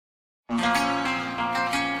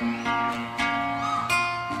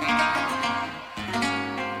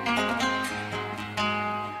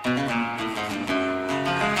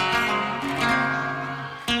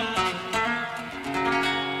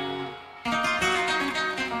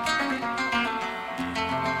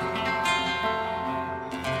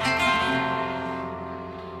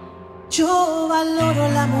Yo valoro a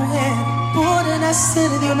la mujer por nacer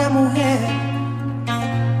de una mujer,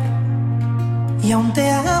 y aún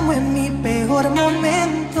te amo en mi peor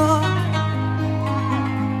momento.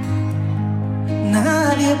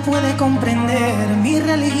 Nadie puede comprender mi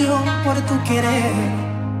religión por tu querer.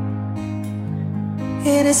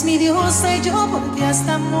 Eres mi diosa y yo por ti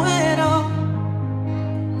hasta muero.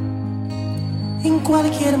 En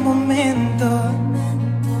cualquier momento,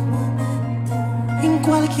 en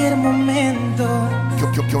cualquier momento.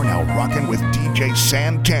 You're now rocking with DJ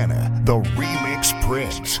Santana, the Remix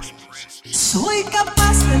Prince. Soy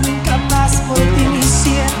capaz de lo incapaz por ti, mi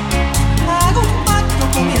cielo. Hago un pacto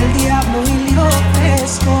con el diablo y le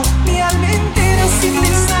ofrezco mi alma entera sin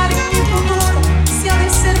pensar en mi futuro, si ha de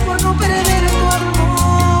ser por no perder tu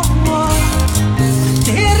amor.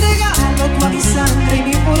 Te regalo toda mi sangre y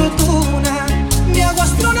mi fortuna. Me hago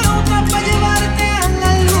astronauta para llevarte a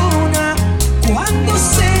la luna. Cuando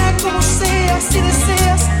sea, como sea, si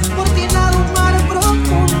deseas, por ti nado un mar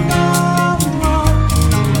profundo.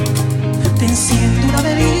 Te enciendo una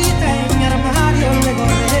velita en mi armario, luego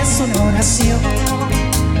rezo una oración.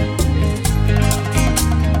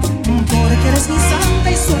 Porque eres mi santa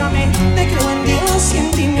y solamente creo en Dios y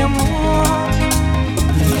en ti, mi amor.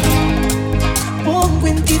 Pongo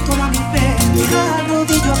en ti toda mi fe, me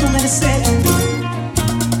arrodillo a tu merced.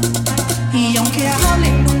 Y aunque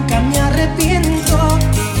hablen nunca me arrepiento.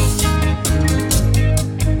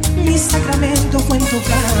 Mi sacramento fue en tu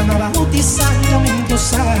cama, bautizándome en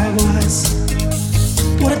tus aguas.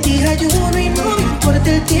 Por ti ayuno y no me importa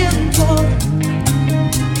el tiempo.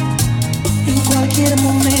 En cualquier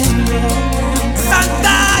momento.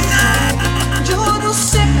 ¡Santana! Yo no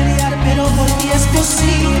sé pelear, pero por ti es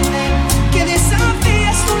posible que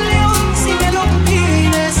desafíes un león si me lo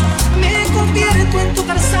pides. Me convierto en tu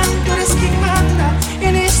Tarzán, tú eres quien manda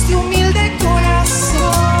en este humilde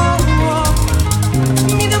corazón.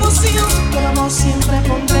 Mi devoción, tu amor siempre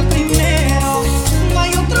pondré primero. No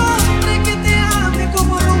hay otro hombre que te ame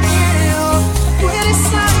como Romeo. Tú eres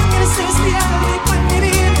ángel celestial rico en mi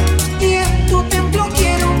vida, y en tu templo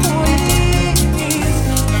quiero morir.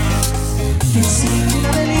 Te enciendo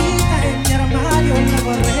una velita en mi armario,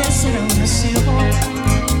 luego rezo una oración.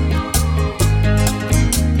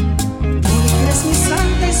 Porque eres mi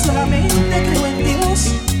santa y solamente creo en Dios,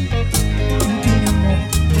 en ti, mi amor.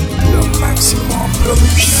 Lo máximo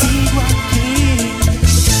producción. Sigo aquí,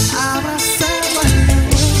 abrazado al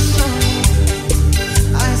mundo,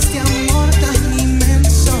 a este amor tan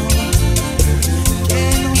inmenso que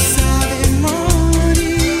no sabe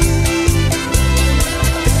morir.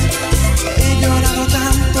 He llorado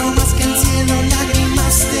tanto más que el cielo,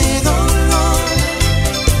 lágrimas de dolor.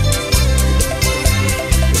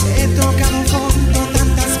 He tocado fondo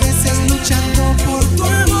tantas veces luchando por tu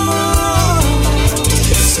amor.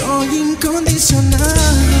 Soy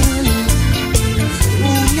incondicional,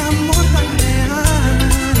 un amor tan real,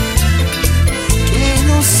 que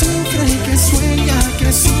no sufre y que sueña, que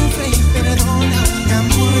sufre y perdona, un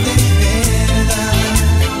amor de verdad.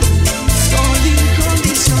 Soy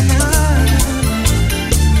incondicional,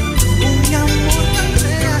 un amor tan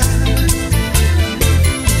real,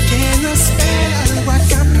 que no espera algo a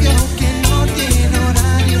cambio, que no tiene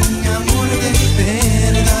horario, un amor de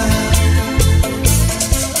verdad.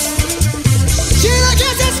 Quiero que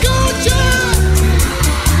se escuche.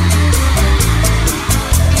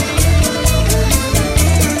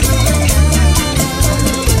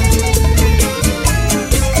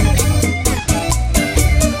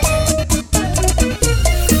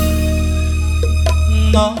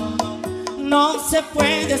 No, no se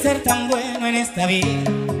puede ser tan bueno en esta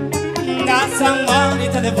vida. Das amor y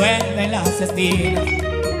te devuelven las espinas.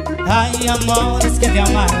 Hay amores que te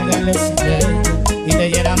amargan los secretos y te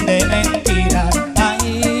llenan de mentiras.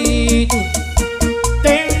 Ay, tú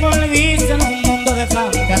te envolviste en un mundo de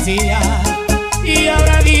fantasía y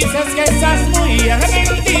ahora dices que estás muy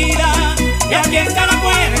arrepentida. Y aquí está la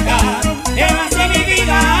puerta, llévase mi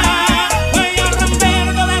vida. Voy a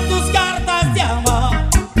romper todas tus cartas de amor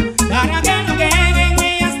para que no queden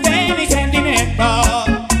huellas de mi sentimiento.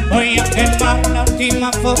 Voy a quemar la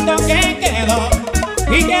última foto que quedó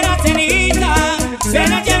y que la ceniza se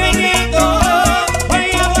la lleve el viento.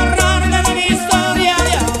 Voy a borrar de mi historia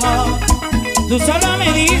de amor. Tú solo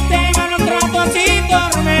me diste malos tratos y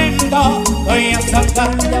tormento. Voy a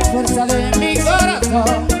sacar la fuerza de mi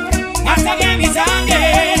corazón hasta que mi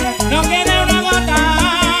sangre no quede una gota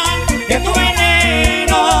de tu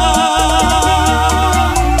veneno.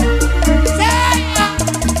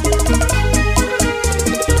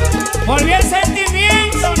 Volví el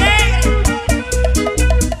sentimiento negro.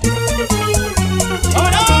 Oh,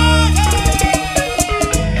 no.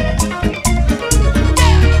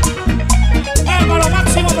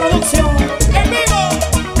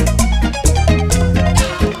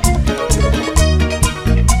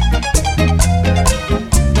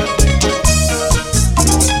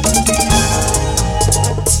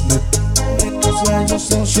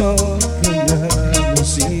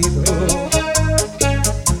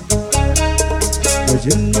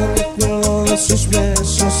 trayendo recuerdo de sus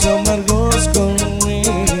besos amargos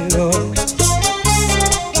conmigo.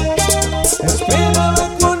 Esperaba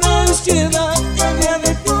con ansiedad el día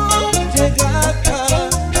de tu llegada.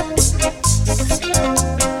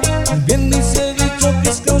 Bien dice dicho que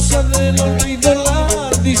es causa del olvido la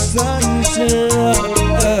distancia.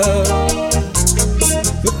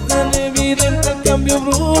 Fue tan evidente el cambio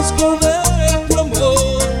brusco de tu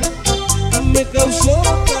amor, me causó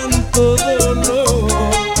tanto dolor.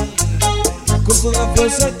 Con toda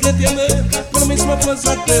fuerza que te amé, con la misma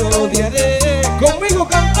fuerza te odiaré. Conmigo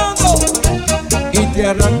cantando y te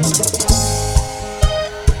arranco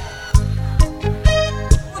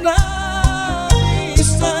una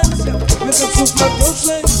distancia. Me causó tu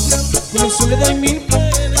ausencia, con la soledad y mil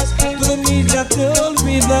penas, tú de mí ya te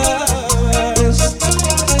olvidas.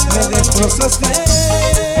 Me destrozaste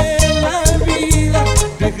la vida,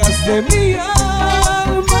 dejaste mi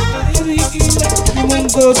alma herida. Mi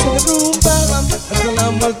mundo se derrumbaba, hasta la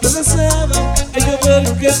muerte deseaba, al yo ver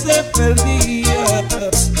que te perdía.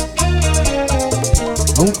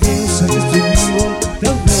 Aunque sé que estoy vivo,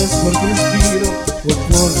 tal vez porque respiro, o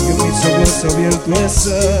porque mis ojos abiertos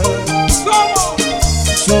están. ¿Cómo?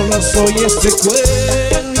 Solo soy este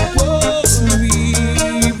cuerpo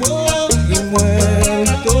vivo y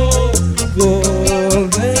muerto por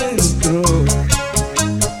dentro.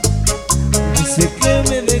 Dice que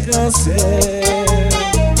me dejaste.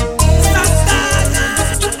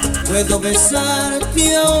 Puedo besarte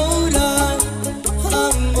ahora,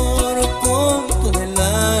 amor, con todo el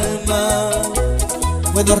alma.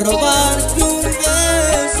 Puedo robarte un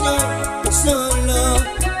beso solo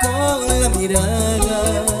con la mirada.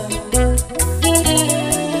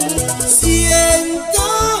 Siento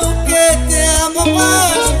que te amo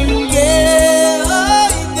más, que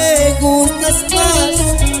hoy me gustas más.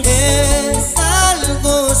 Es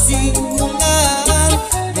algo singular,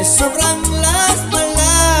 me sobran las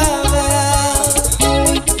palabras.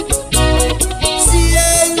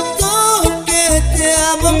 Siento que te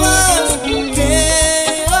amo más, que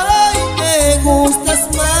hoy me gustas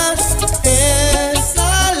más. Es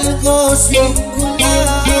algo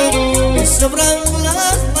singular, me sobran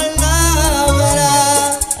las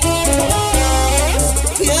palabras.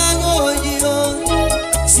 ¿Qué hago yo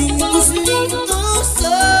sin tus lindos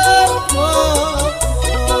ojos?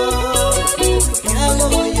 ¿Qué hago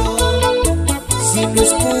yo si no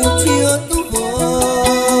escucho tu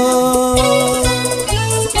voz?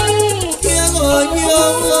 ¿Qué hago yo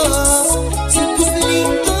sin tus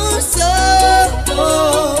lindos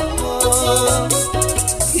ojos?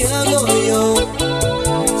 ¿Qué hago yo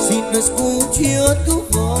si no escucho tu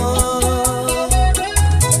voz?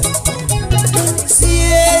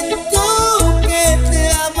 Siento que te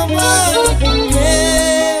amo más, que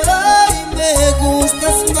hoy me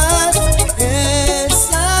gustas más. Es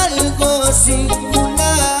algo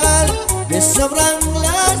singular, me sobran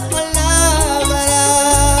las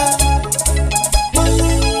palabras.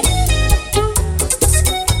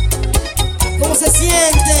 ¿Cómo se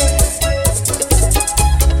siente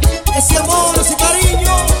ese amor, ese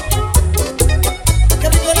cariño? ¡Qué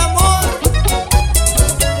rico el amor!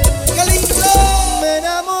 ¡Qué lindo! Me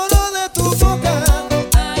enamoro de tu boca,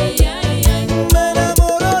 Ay, ay, ay, me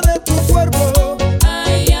enamoro de tu cuerpo,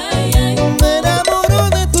 ay, ay, ay, me enamoro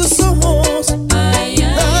de tus ojos. ay,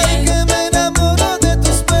 ay, Ay, que me enamoro de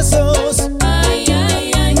tus besos, ay,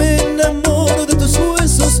 ay, ay. me enamoro de tus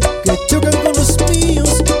huesos que chocan con los míos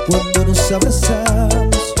cuando nos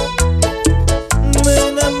abrazamos. Me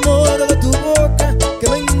enamoro de tu boca,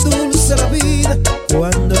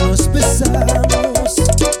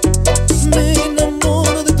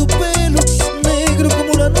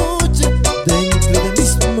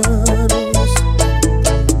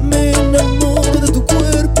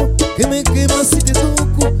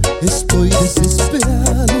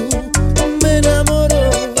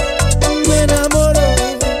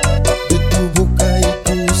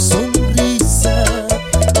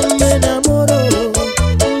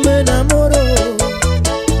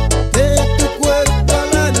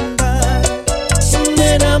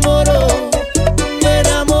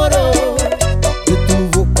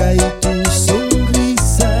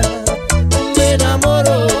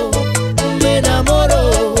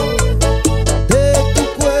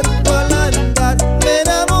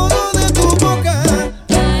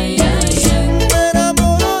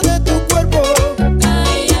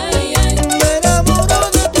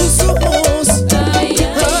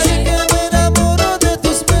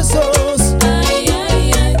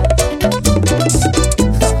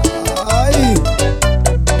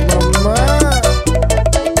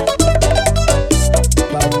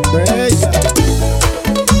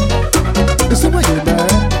 Eso me ayuda,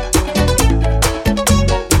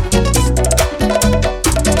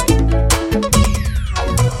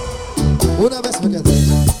 Una vez me quedé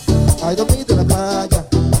ahí dormido en la playa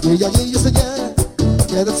y allí yo soñé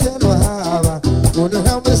que del cielo bajaba una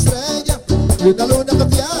enorme estrella y una luna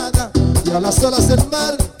plateada y a las olas del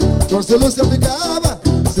mar con su luz se aplicaba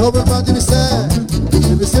sobre el mar de mi ser.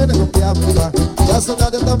 Mi visión confiaba, la zona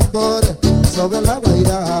de tambores sobre el agua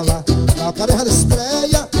giraba, la pareja de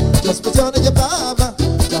estrella, las pasiones llevaba,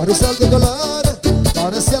 carrusel de colores,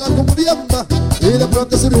 parecía la cumbiamba y de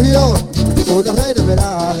pronto surgió una reina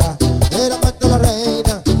verada. Era Marta la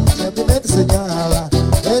reina que a mí me enseñaba,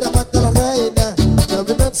 era Marta la reina que a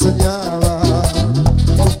mí me enseñaba.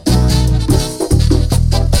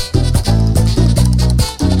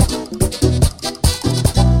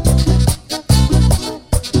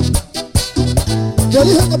 Yo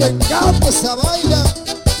dije que me encanta esa vaina.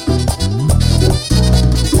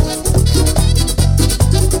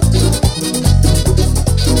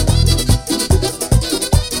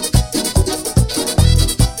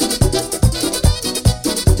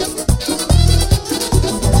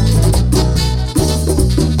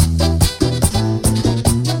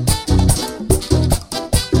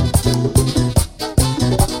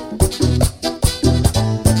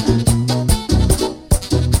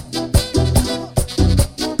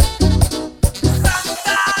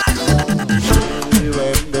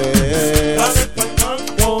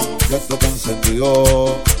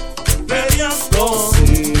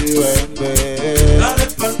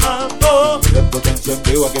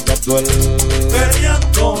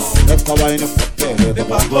 Esta vaina es porque te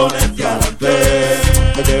va a ponerte adelante.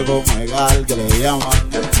 Me llegó un megal que le llaman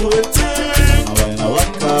el fuerte. Una vaina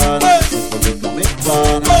bacana, un mi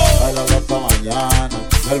pana. Baila hasta mañana,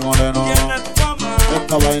 el moreno.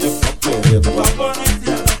 Esta vaina es porque te va a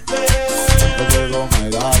ponerte adelante. Me llegó un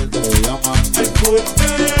megal que le llaman el fuerte.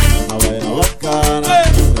 Una vaina bacana,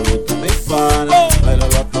 mi pana. Baila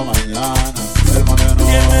hasta mañana, el moreno.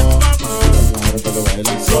 Las mujeres que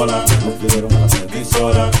bailan sola, no pidieron las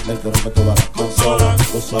emisoras. El que rompe todas las consolas,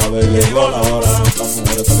 tú sabes, llegó la hora. Las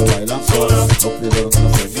mujeres que bailan solas, no pidieron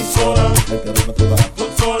las emisoras. El que rompe todas las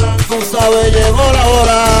consolas, tú sabes, llegó la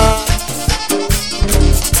hora.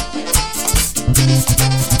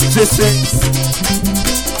 Sí, sí.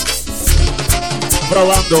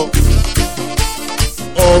 Probando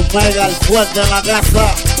Omega, el fuerte en la casa.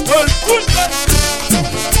 ¡El fuerte!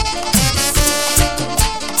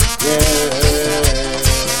 Yeah.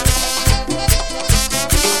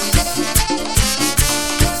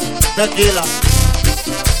 Tequila,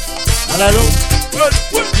 aleluya. ¡El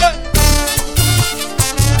fuerte!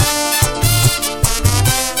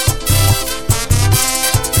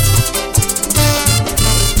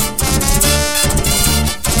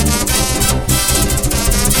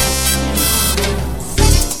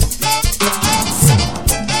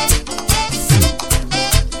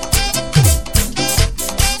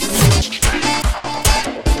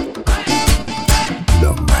 Lo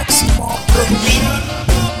máximo producción.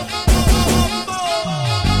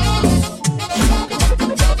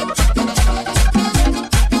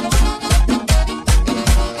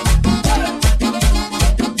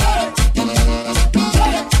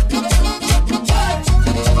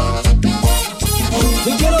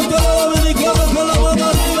 Yo quiero que los dominicanos con la mano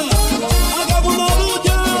arriba hagan una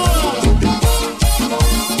bulla.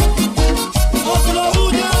 Otra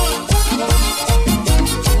bulla.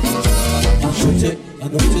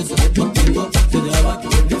 Anoche soñé contigo, soñaba que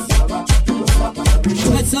regresaba.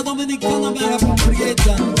 Esa dominicana me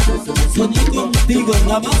aprieta. Soñé contigo,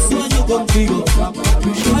 nada más sueño contigo.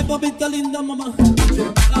 Ay, papita linda, mamá.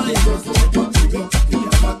 Ay,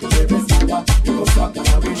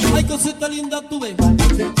 ay, cosita linda, tú ves.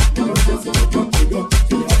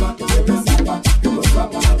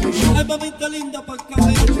 Ay, mamita linda pa'l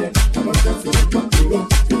cabello.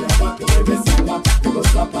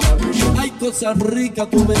 Ay, cosas ricas,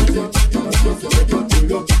 tú ves.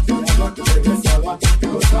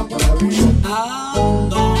 Ah,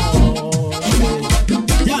 no.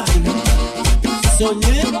 Yari,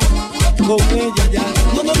 soñé con ella, Yari.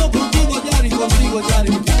 No, no, no, contigo, Yari, contigo,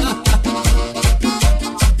 Yari.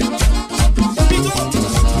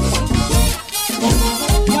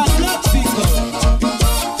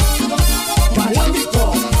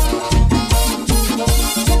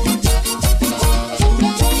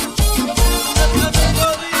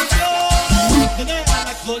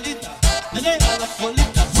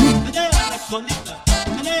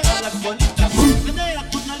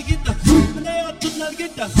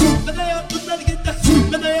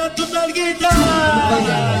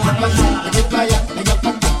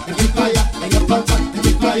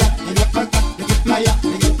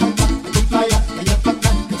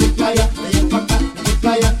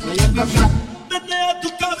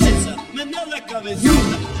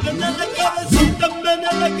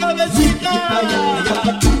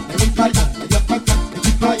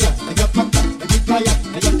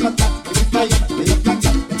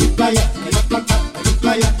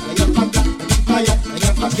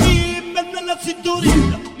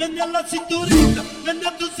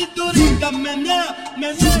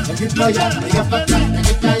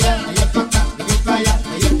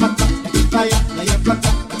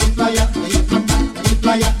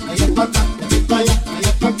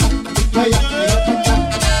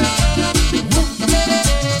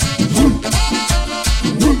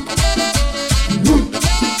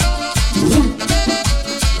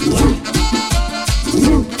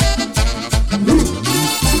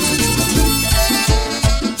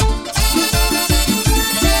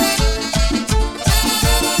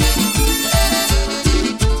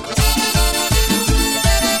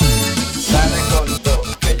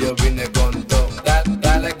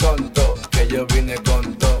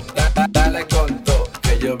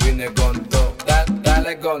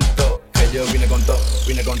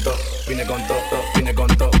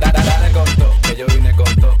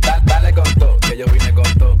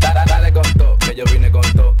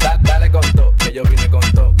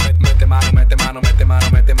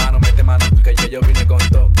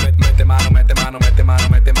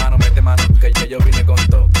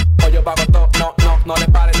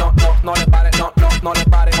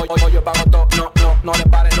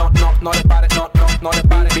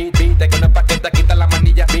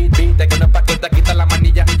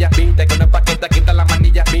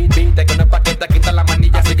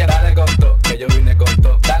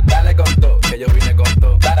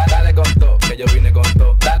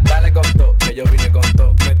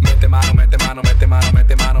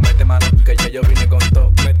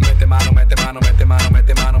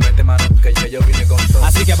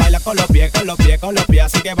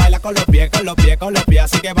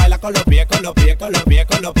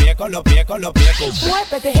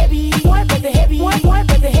 Muévete heavy, muévete heavy,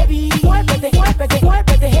 muévete heavy, muévete, muévete,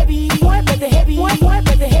 muévete heavy, muévete heavy,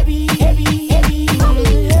 muévete heavy, heavy, heavy, heavy,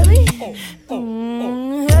 heavy,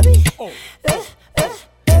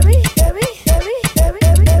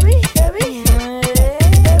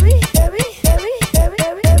 heavy,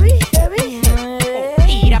 heavy, heavy, heavy,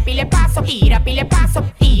 tira pile paso, tira pile paso,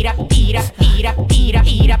 tira, tira, tira, tira,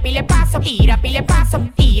 tira pile paso, tira pile paso,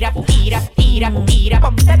 tira, tira, tira, tira,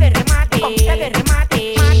 ponte de remate, ponte de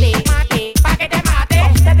remate, mate, mate, pa' que te mate,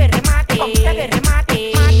 ponte de remate, ponte de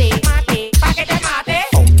remate, mate, mate, pa' que te mate,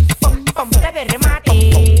 ponte de remate,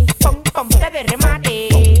 ponte de remate,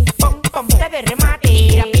 ponte de remate,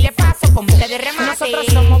 tira pile paso, ponte de remate. Nosotros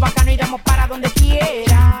somos bacanos y damos para donde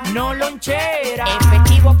quiera, no lonchera,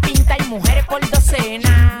 efectivo, pinta y mujeres por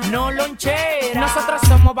docena, no lonchera. Nosotros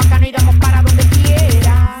somos bacanos y damos para donde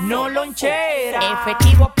quiera, no lonchera,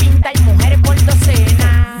 efectivo, pinta y mujeres por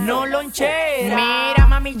docena, no lonchera. Mira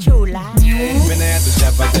mami chula, menea tu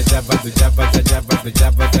chapa, tu chapa, tu chapa, tu chapa, tu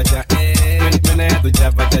chapa, tu chapa, menea tu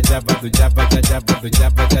chapa, tu chapa, tu chapa, tu chapa, tu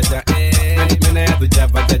chapa, tu chapa, menea tu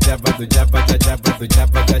chapa, tu chapa, tu chapa, tu chapa, tu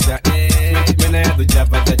chapa, tu chapa, menea tu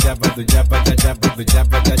chapa, tu chapa, tu chapa, tu chapa, tu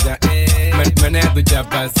chapa, tu chapa, menea tu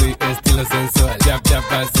chapa, sí, estilo sensual,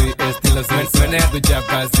 chapa, sí, estilo sensual, menea tu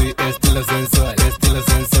chapa, sí, estilo sensual, estilo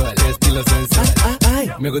sensual, estilo sensual.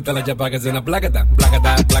 Me gusta la chapa que suena placata,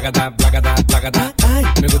 placata, placata, placata, placata.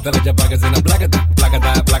 Me gusta la chapa que suena placata,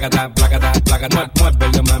 placata, placata, placata, placata.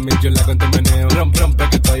 Muévelo mami chula con tu meneo, rompe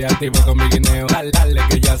que estoy activo con mi guineo. Dale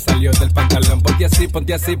que ya salió del pantalón, ponte así,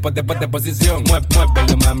 ponte posición.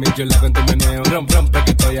 Muévelo mami chula con tu meneo, rompe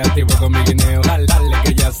que estoy activo con mi guineo. Dale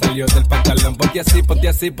que ya salió del pantalón, ponte así,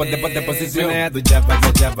 ponte posición. Menea tu chapa,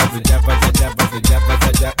 tu chapa, tu chapa, tu chapa, tu chapa,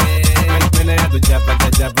 tu chapa. Menea tu chapa, tu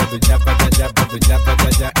chapa, tu chapa, tu chapa, tu chapa, tu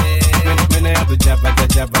chapa. Menea tu chapa, tu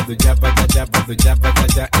chapa, tu chapa, tu chapa, tu chapa, tu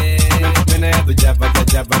chapa. Menea tu chapa, tu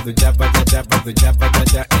chapa, tu chapa, tu chapa, tu chapa, tu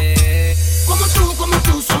chapa. como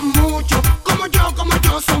tú son muchos, como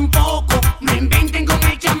yo son pocos. No inventen con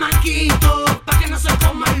el chamaquito, pa' que no se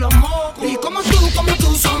coman los mocos. Y como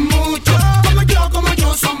tú son muchos, como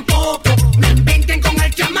yo son pocos. No inventen con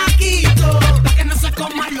el chamaquito, pa' que no se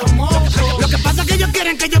coman los mocos. Lo que pasa es que ellos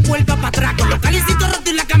quieren que yo vuelva para atrás, con los calicitos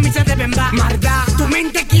rotos y la camisa de bemba. Mardá, tu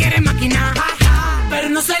mente quiere maquinar, pero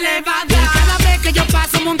no se le va a dar. Cada vez que yo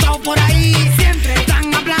paso montado por ahí, siempre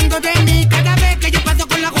están hablando de mí. Cada vez que yo paso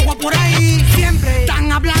con la guagua por ahí, siempre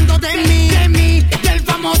están hablando de mí, del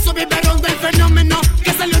famoso biberón, del fenómeno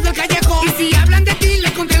que salió del callejón. Y si hablan de ti, le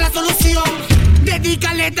encontré la solución.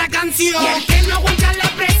 Dedícale esta canción. Y el que no aguanta la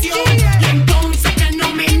presión, y entonces que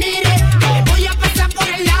no me mire, que le voy a pasar por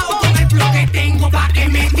el lado con el flow que tengo pa' que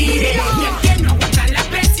me tire. Y el que no aguanta la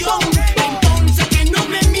presión, entonces que no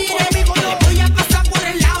me mire, que le voy a pasar por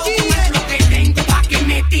el lado con el flow que tengo pa' que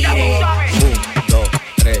me tire. 1, 2,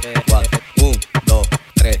 3, 4, 1, 2,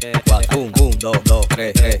 3, 4, 1, 2, 2,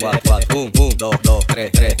 3, 4, 1, 2, 2,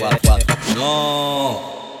 3, 4. No,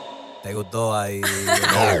 te gustó ahí.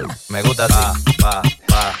 No, me gusta así. Pa,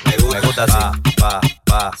 pa, me gusta así,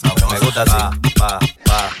 me gusta así,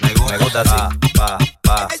 me gusta así,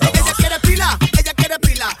 Ella quiere pila, ella quiere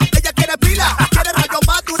pila, ella quiere pila, quiere rayo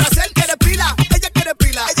más Duracell, quiere pila, ella quiere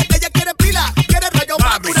pila, ella quiere pila, quiere rayo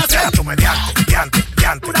más Duracell. Tu mediante, diante,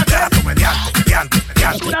 diante, tu mediante, diante,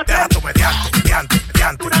 diante, tu mediante, diante,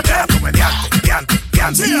 diante, tu mediante, diante,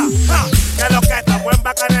 diante. Que lo que está buen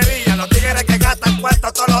bacanería, los tigres que gastan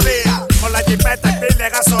cuartos todos los días, con la jipeta y pil de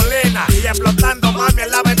gasolina y explotando mami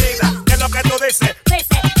en la avenida. ¿Qué es lo que tú dices?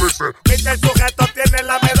 Viste, el sujeto tiene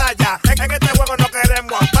la medalla. En este juego no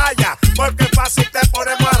queremos falla, porque fácil te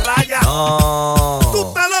ponemos a raya. No. ¿Tú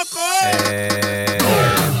estás loco,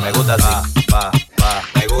 Me gusta así,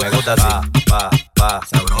 me gusta así,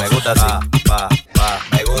 me gusta así,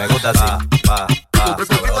 me gusta así,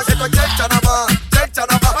 Esto es chelcha nada más, chelcha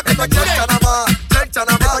nada más, esto es chelcha nada más, chelcha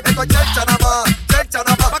nada más, esto es chelcha nada más, chelcha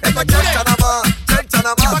nada más, esto es chelcha nada más, chelcha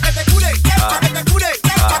nada más. Pa' que te cure, pa' que te cure,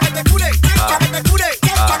 pa' que te cure, pa' que te cure,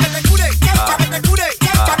 pa' que te cure, pa' que te cure,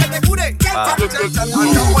 pa' que te cure, chelcha. Ando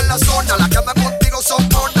en la zona, las que andan contigo son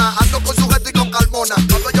monas, ando con sujeto y con calmona.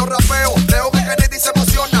 Cuando yo rapeo, creo que Kennedy se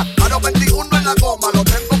emociona. A los 21 en la goma, lo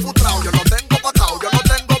tengo frustrado, yo lo tengo patao, yo lo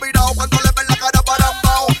tengo virado. Cuando le ven la cara para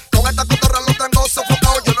ambao, con esta cotorra lo tengo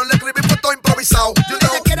sofocado. Yo no le escribí, pues todo improvisado.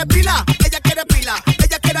 Ella quiere pila, ella quiere pila,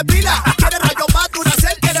 ella quiere pila, quiere rayo más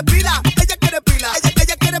Duracell, quiere pila, ella quiere pila,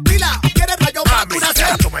 ella quiere pila, quiere rayo más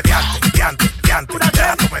Duracell. Tu mediante, diante, diante, tu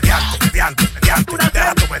mediante, diante, diante, tu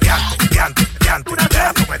mediante, diante, diante,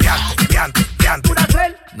 tu mediante, diante, diante.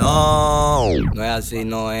 No, no es así,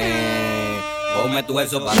 no es. Ponme tu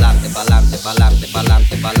eso pa'lante, pa'lante, pa'lante,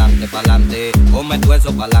 pa'lante, pa'lante, pa'lante. Ponme tu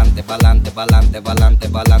eso pa'lante, pa'lante, pa'lante, pa'lante,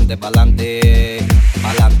 pa'lante, pa'lante,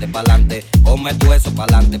 pa'lante, pa'lante. Ponme tu eso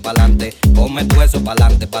pa'lante, pa'lante. Ponme tu eso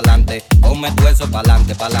pa'lante, pa'lante. Ponme tu eso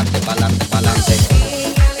pa'lante, pa'lante, pa'lante, pa'lante.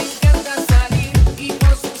 Ella le encanta salir y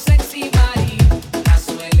por su sexy body la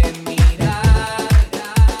suelen mirar.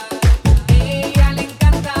 Ella le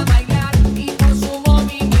encanta bailar y por su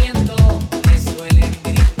movimiento le suelen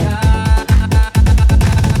gritar.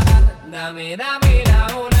 Dame, dame la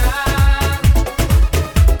hora.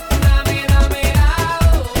 Dame, dame la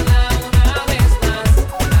hora una vez más.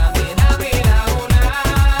 Dame, dame la hora.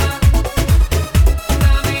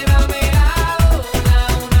 Dame, dame la hora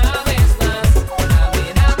una vez más. Dame,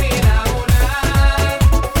 dame la hora.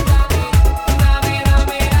 Dame,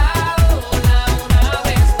 dame la hora una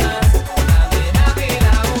vez más. Dame, dame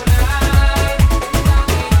la hora.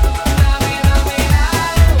 Dame, dame la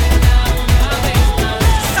hora una vez más.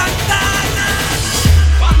 Santana?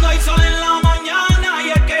 Cuando hay sol en la mañana y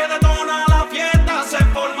el que detona la fiesta, se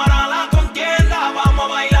formará la contienda. Vamos a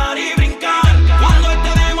bailar y brincar. Cuando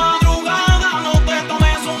esté de madrugada, no te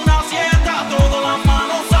tomes una siesta. Todas las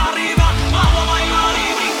manos arriba, vamos a bailar y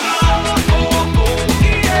brincar.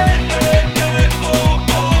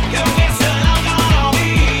 Que empiece la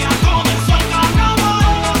algarabía, comenzó el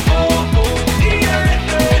carnaval.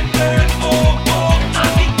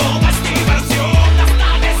 Aquí todo es diversión hasta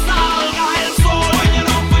que salga el sol. Hoy ya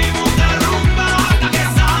nos fuimos de rumba hasta que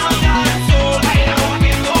salga el sol. Baila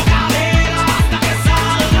moviendo cadera hasta que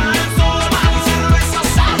salga el sol. Mano y cervezas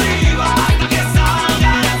arriba hasta que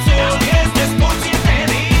salga el sol. Y este es por 7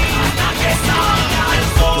 días hasta que salga el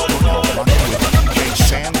sol. DJ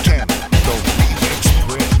Santana, the remix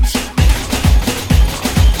prince.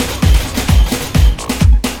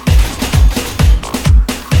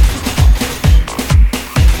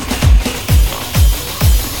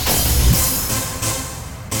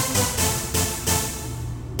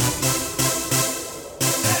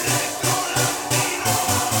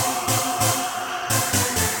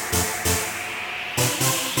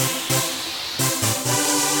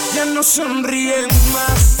 Ya no sonríe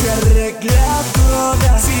más, se arregla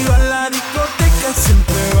toda. Si va a la discoteca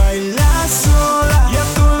siempre baila sola. Y a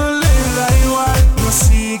todo le da igual, no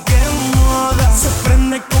sigue moda. Se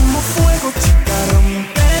prende como fuego, chica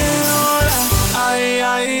rompedora. Ay,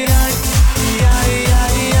 ay, ay, y ay,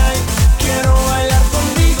 ay, ay. Quiero bailar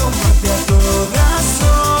contigo más de a todas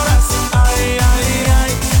horas. Ay, ay,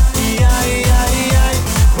 ay, y ay, ay, ay.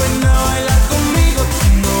 Ven a bailar conmigo,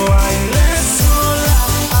 no bailes sola.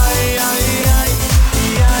 Ay, ay, ay, y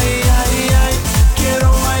ay, ay, ay. Quiero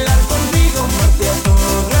bailar contigo más de a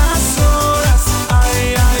todas horas.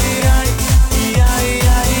 Ay, ay, ay, y ay,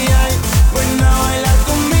 ay, ay. Ven a bailar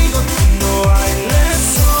conmigo, no bailes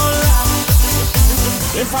sola.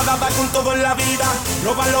 Enfadada con todo en la vida,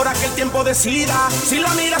 no valora que el tiempo decida. Si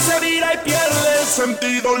la mira se vira y pierde el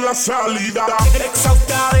sentido en la salida.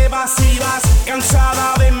 Exhausta de evasivas,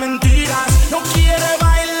 cansada de mentiras, no quiere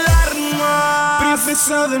bailar más.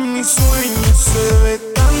 Princesa de mis sueños, se ve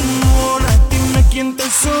tan mona. Dime ¿Quién te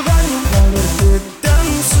hizo daño al verte tan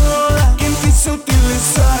sola? ¿Quién quiso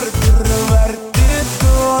utilizarte y robarte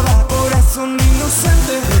toda? Corazón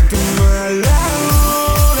inocente de tu mala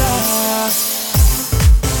hora.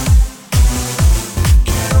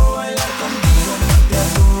 Quiero bailar contigo, amarte a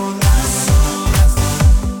todas horas.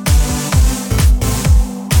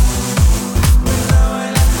 Ven a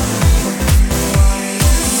bailar conmigo, que no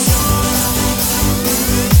bailes sola.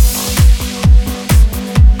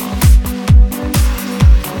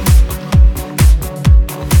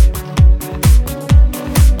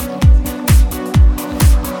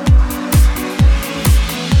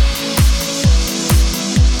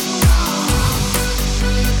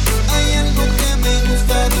 Hay algo que me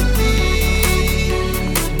gusta de ti,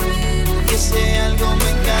 y ese algo me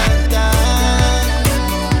encanta.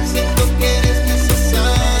 Siento que eres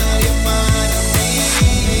necesario para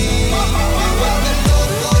mí. Me vuelve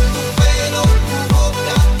loco tu pelo, tu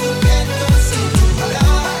boca, tu piel, tu cintura.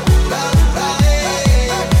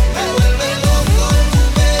 Me vuelve loco tu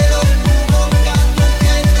pelo, tu boca, tu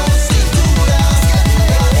piel, tu cintura.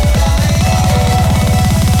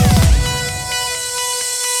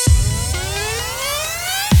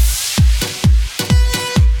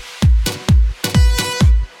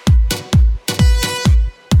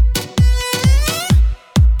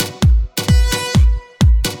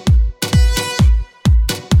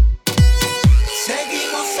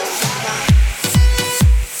 Seguimos así.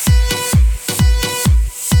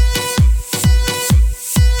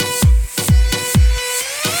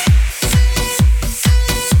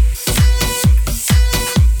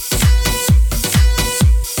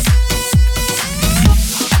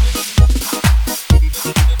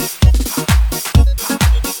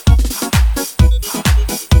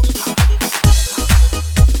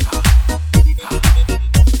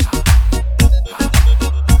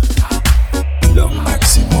 Lo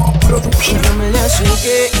máximo producción. Yo me la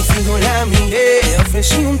acerqué y fijo la miré.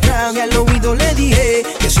 Ofrecí un trago y al oído le dije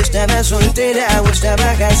que si estaba soltera o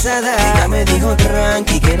estaba casada. Ella me dijo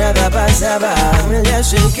tranqui que nada pasaba. Me la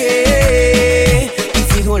acerqué y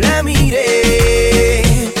fijo la miré.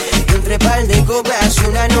 Y entre par de copas y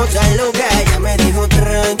una nota loca. Ella me dijo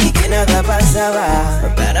tranqui que nada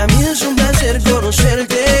pasaba. Para mí es un placer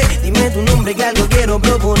conocerte. Dime tu nombre que algo quiero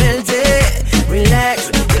proponerte. Relax,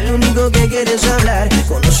 que lo único que quieres hablar.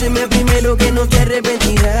 Conóceme primero que no te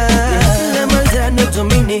arrepentirás. Que la maldad no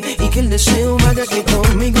domine y que el deseo haga que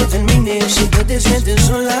conmigo termine. Si tú te sientes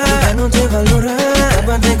sola, ya no te valora.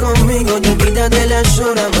 Aparte conmigo, y olvídate las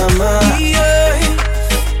horas, mamá. Y hoy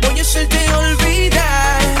voy a hacerte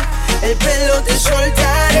olvidar. El pelo te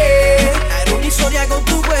soltaré. Haré una historia con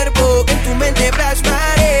tu cuerpo que en tu mente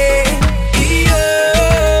plasmaré. Y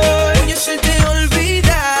hoy voy a hacerte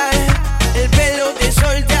olvidar. El pelo te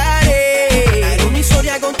soltaré. Haré una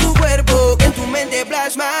historia con tu cuerpo que en tu mente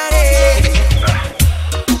plasmaré.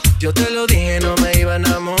 Yo te lo dije, no me iba a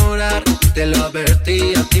enamorar. Te lo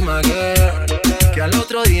advertí a ti, my girl, que al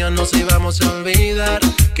otro día nos íbamos a olvidar,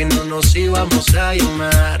 que no nos íbamos a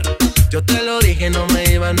llamar. Yo te lo dije, no me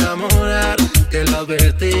iba a enamorar. Te lo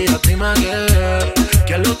advertí a ti, my girl,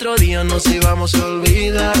 que al otro día nos íbamos a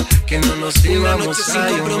olvidar, que no nos íbamos a llamar.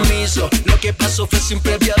 Sin compromiso, lo que pasó fue sin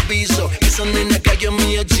previo aviso. Esa nena cayó en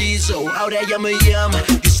mi hechizo. Ahora ella me llama,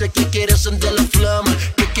 dice que quiere sentir la flama,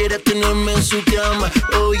 que quiere tenerme en su cama.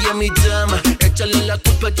 Oye, mi dama, échale la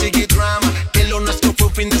culpa a Chiqui Drama, que lo nuestro fue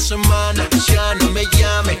un fin de semana. Ya no me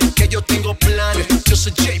llame, que yo tengo planes. Yo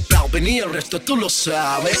soy J Balvin y el resto tú lo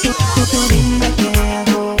sabes. Tú dime qué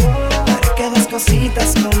hago para que hagas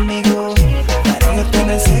cositas conmigo, para yo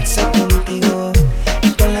tener sexo contigo y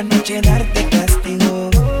toda la noche darte castigo.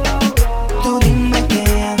 Tú dime qué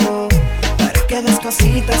hago para que hagas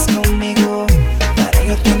cositas conmigo, para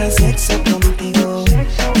yo tener sexo contigo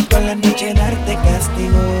y toda la noche darte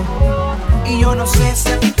castigo. Y yo no sé si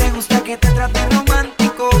a ti te gusta que te trate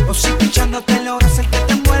romántico o si pinchándote logras el que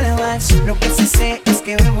te envuelvas. Lo que sí sé es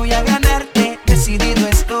que hoy voy a ganarte. Decidido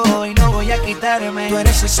estoy, no voy a quitarme. Tú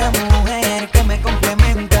eres esa mujer que me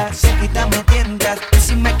complementa, se quita, me tientas y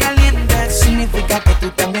si me calientas significa que tú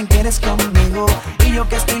también quieres conmigo y yo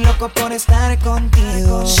que estoy loco por estar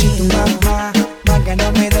contigo. Si tu mamá más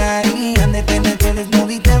ganas me darían de tenerte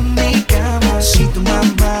desnudita en mi cama. Si tu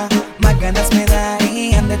mamá más ganas me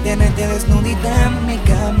darían de tenerte desnudita en mi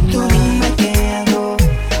cama. Tú dime qué hago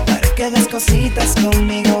para que hagas cositas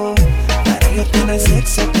conmigo, para yo tener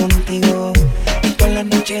sexo contigo y toda la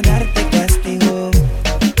noche darte castigo.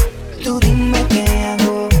 Tú dime qué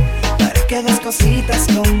hago para que hagas cositas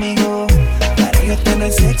conmigo, para yo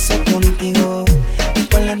tener sexo contigo y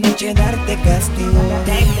toda la noche darte castigo.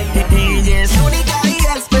 Ella es única y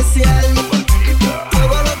especial,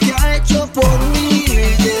 todo lo que ha hecho por mí.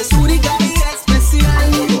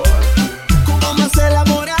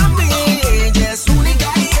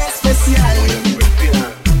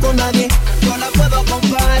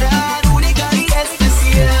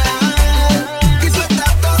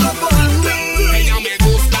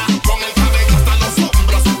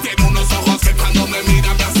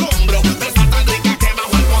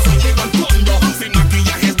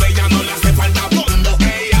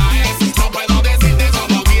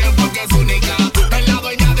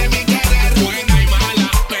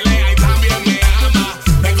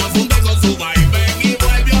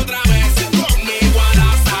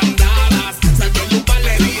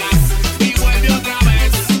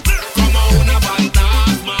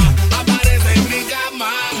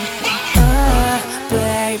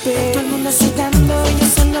 baby. Todo el mundo sudando y yo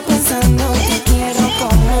solo pensando que quiero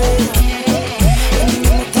comer.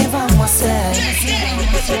 Dime qué vamos a hacer.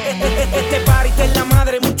 Este party es la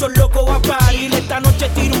madre, muchos locos a parir. Esta noche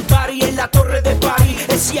tiro un party en la torre de París.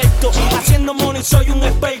 Es cierto, haciendo money soy un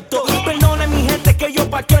experto. Perdone mi gente que yo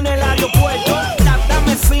parqueo en el aeropuerto. La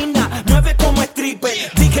dama es fina, mueve como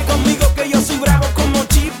stripper. Dije conmigo que yo soy bravo como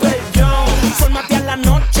Chipper. Yo, fórmate a la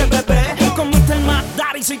noche, bebé. Con Mr.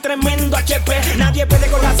 Madari soy tremendo HP. Nadie puede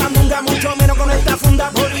con la sandunga, mucho menos con esta funda.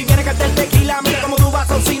 Por y viene que te tequila, mira como tu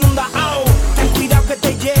vaso se inunda. Oh, ten cuidado que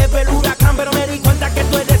te lleve el huracán, pero me di cuenta que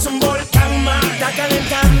tú eres un volcán más. Está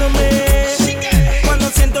calentándome cuando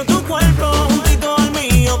siento tu cuerpo juntito al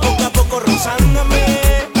mío, poco a poco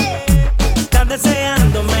rozándome. Estás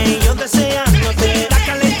deseándome y yo deseándote. Está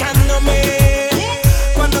calentándome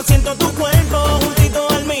cuando siento tu cuerpo juntito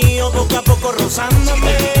al mío, poco a poco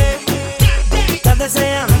rozándome. Estás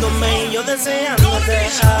deseándome y yo deseándote.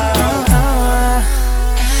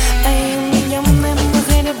 Hay un millón de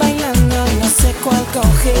mujeres bailando, no sé cuál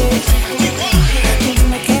coger.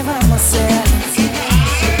 Dime qué vamos a hacer.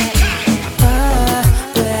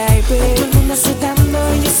 Baby, todo el mundo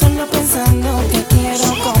sudando y yo solo pensando que quiero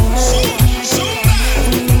comer.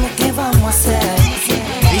 Dime qué vamos a hacer.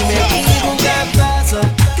 Dime un cantazo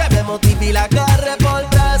que me motive y la agarre por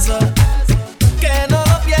brazo. Que no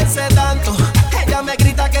lo piense tanto. Ella me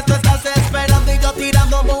grita que tú estás esperando y yo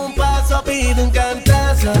tirándome un paso. Pide un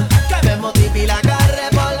cantazo que me motive y la agarre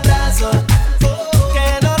por brazo.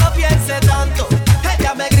 Que no lo piense tanto.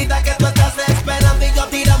 Ella me grita que tú estás esperando y yo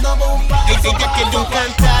tirándome un paso. Ella quiere un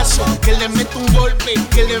cantazo, que le meta un golpe,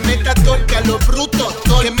 que le meta torque a los brutos,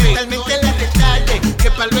 que mentalmente la retarde,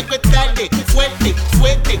 que pa' luego es tarde, fuerte,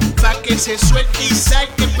 fuerte, pa' que se suelte y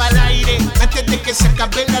salte pa'l aire, antes de que se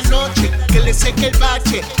acabe la noche, que le seque el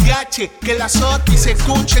bache, gache, que la azote y se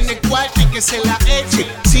escuche en el cuarto y que se la eche,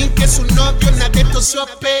 sin que su novio nada de esto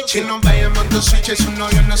sospeche. Que no vayamos dos switches, su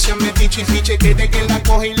novio no se me diche y fiche, quiere que la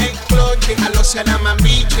coge y le exploche, a los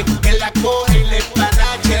salamamiche, que la coge y le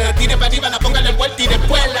parache, la tire para arriba, la ponga de vuelta y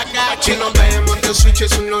después la cache. Que no vayamos dos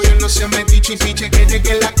switches, su novio no se me diche y fiche, quiere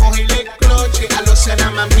que la coge y le exploche, a los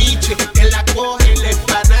salamamiche, que la coge y le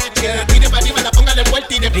parache, la tire para arriba, la ponga de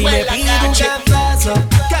vuelta y después la cache. Dime un cantazo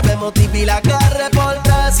que me motive y la agarre por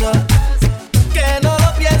brazo. Que no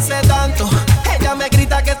lo piense tanto. Ella me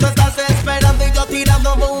grita que tú estás esperando y yo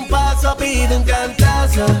tirándome un paso. Pide un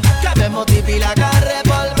cantazo que me motive y la agarre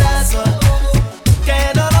por brazo.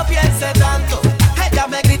 Que no lo piense tanto. Ella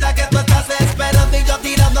me grita que tú estás esperando y yo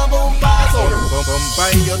tirándome un paso.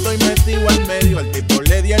 Compa, y yo estoy metido al medio. Al tipo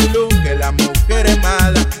le di el look que la mujer es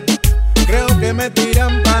mala. Creo que me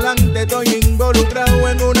tiran pa'lante, estoy involucrado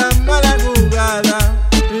en una mala jugada.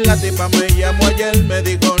 La tipa me llamó ayer, me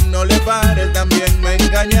dijo no le pare, él también me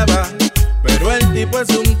engañaba. Pero el tipo es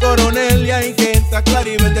un coronel y hay que estar claro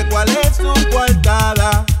y ver de cuál es su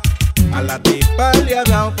coartada. A la tipa le ha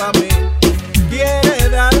dado pa' mí, quiere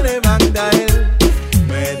darle banda a él.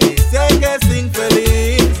 Me dice que es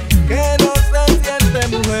infeliz, que no se siente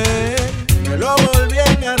mujer. Me lo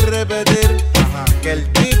volvían a repetir, que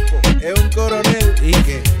el tipo es un coronel y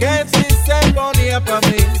que si se ponía pa'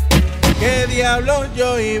 mí, ¿qué diablos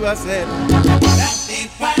yo iba a hacer? La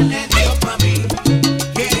tipa le dio pa' mí,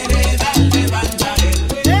 quiere darle banda a él.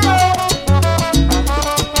 La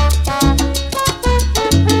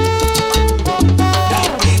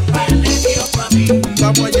tipa le dio pa' mí,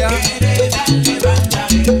 vamos allá, quiere darle banda a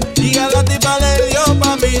él. Y a la tipa le dio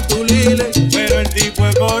pa' mí tu lile, pero el tipo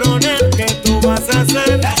es coronel, ¿qué tú vas a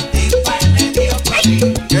hacer? La tipa le dio pa'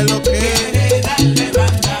 mí, ¿qué lo que? quiere darle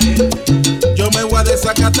banda a él. Yo me voy a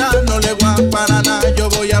desacatar, no le voy a para nada. Yo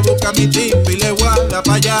voy a buscar mi tip y le voy a dar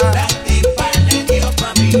pa' allá. La tipa le dio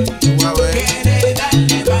pa' mí, quiere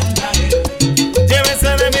darle banda a él. Llévese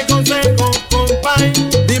de mi consejo, compay.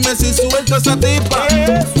 Dime si suelto esa tipa.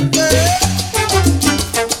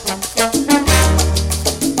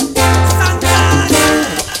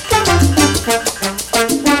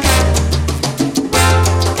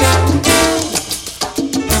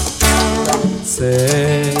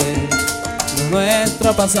 Sé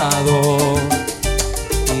nuestro pasado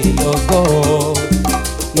y los dos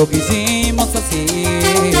lo que hicimos así.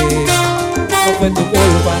 No fue tu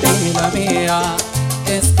culpa ni la mía,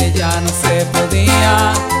 es que ya no se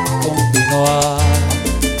podía continuar.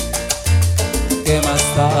 ¿Qué más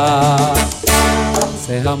da?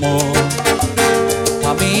 Seamos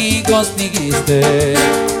amigos, dijiste,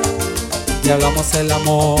 y hagamos el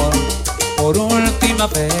amor por última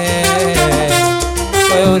vez.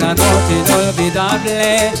 Fue una noche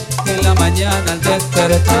inolvidable, que en la mañana al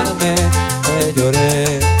despertarme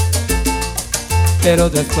lloré, pero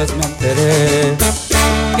después me enteré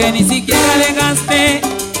que ni siquiera dejaste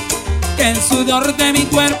que el sudor de mi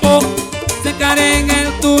cuerpo secaré en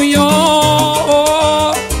el tuyo,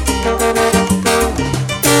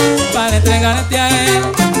 para entregarte a él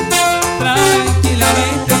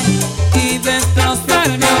tranquilamente y destrozar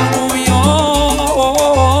mi orgullo.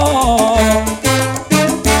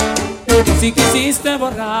 Si quisiste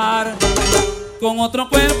borrar con otro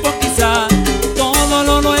cuerpo quizá todo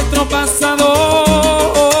lo nuestro pasado,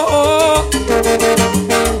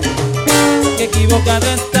 que equivocado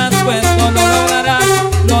estás, pues no lo lograrás.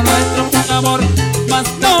 Lo nuestro fue un amor, más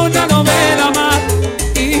no una novela más.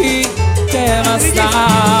 ¿Y qué vas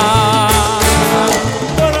a?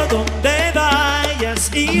 Por donde vayas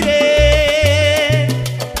iré,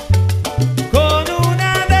 con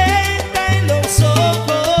una venda en los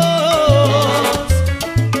ojos,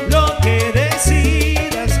 lo que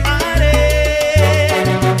decidas haré.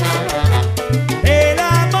 El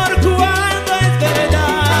amor cuando es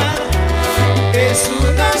verdad es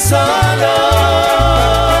uno solo.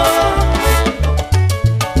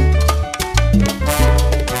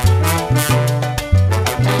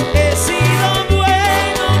 He sido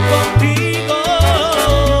bueno contigo,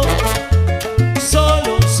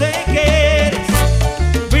 solo sé que eres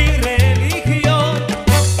mi religión.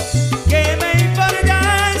 ¿Qué me importa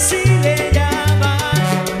si le llamas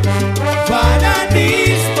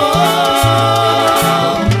fanatismo?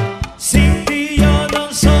 Sin ti yo no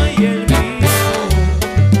soy el mismo.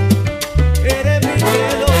 Eres mi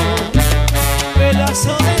pelo,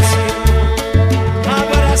 pedazo de cielo.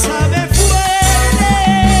 Abrázame fuerte,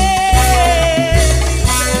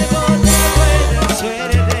 luego de buena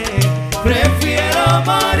suerte. Prefiero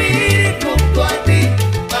morir junto a ti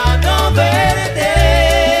a no verte.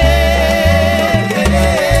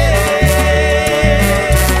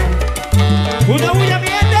 Una bulla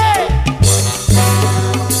miente.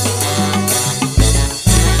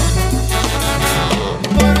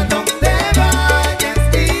 Por donde vayas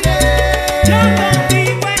iré, yo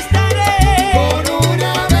contigo estaré. Con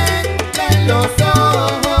una venda en los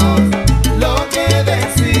ojos, lo que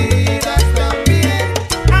decidas también.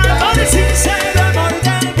 Amor sincero, amor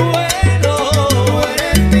del bueno. Tú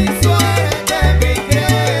eres mi suerte, mi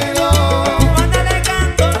credo. Cuando le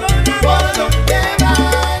canto con amor. Por donde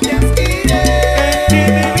vayas iré, en ti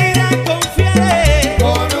mi vida confiaré.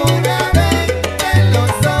 Con una venda en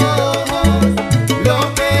los ojos, lo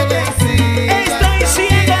que decidas. Estoy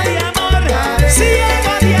ciego de amor,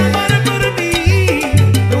 ciego de amor por ti.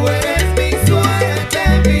 Tú eres mi suerte,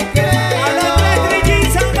 mi credo. A las tres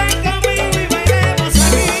trillizas ven conmigo y bailemos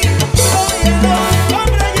aquí. Óyelo,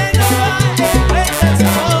 hombre lleno de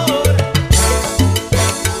sabor.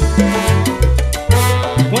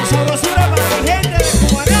 Con sabrosura para mi gente de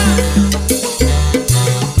Cubaná.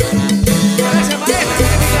 Gracias, maestra, de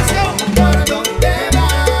invitación. Por donde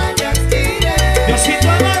vayas iré. Diosito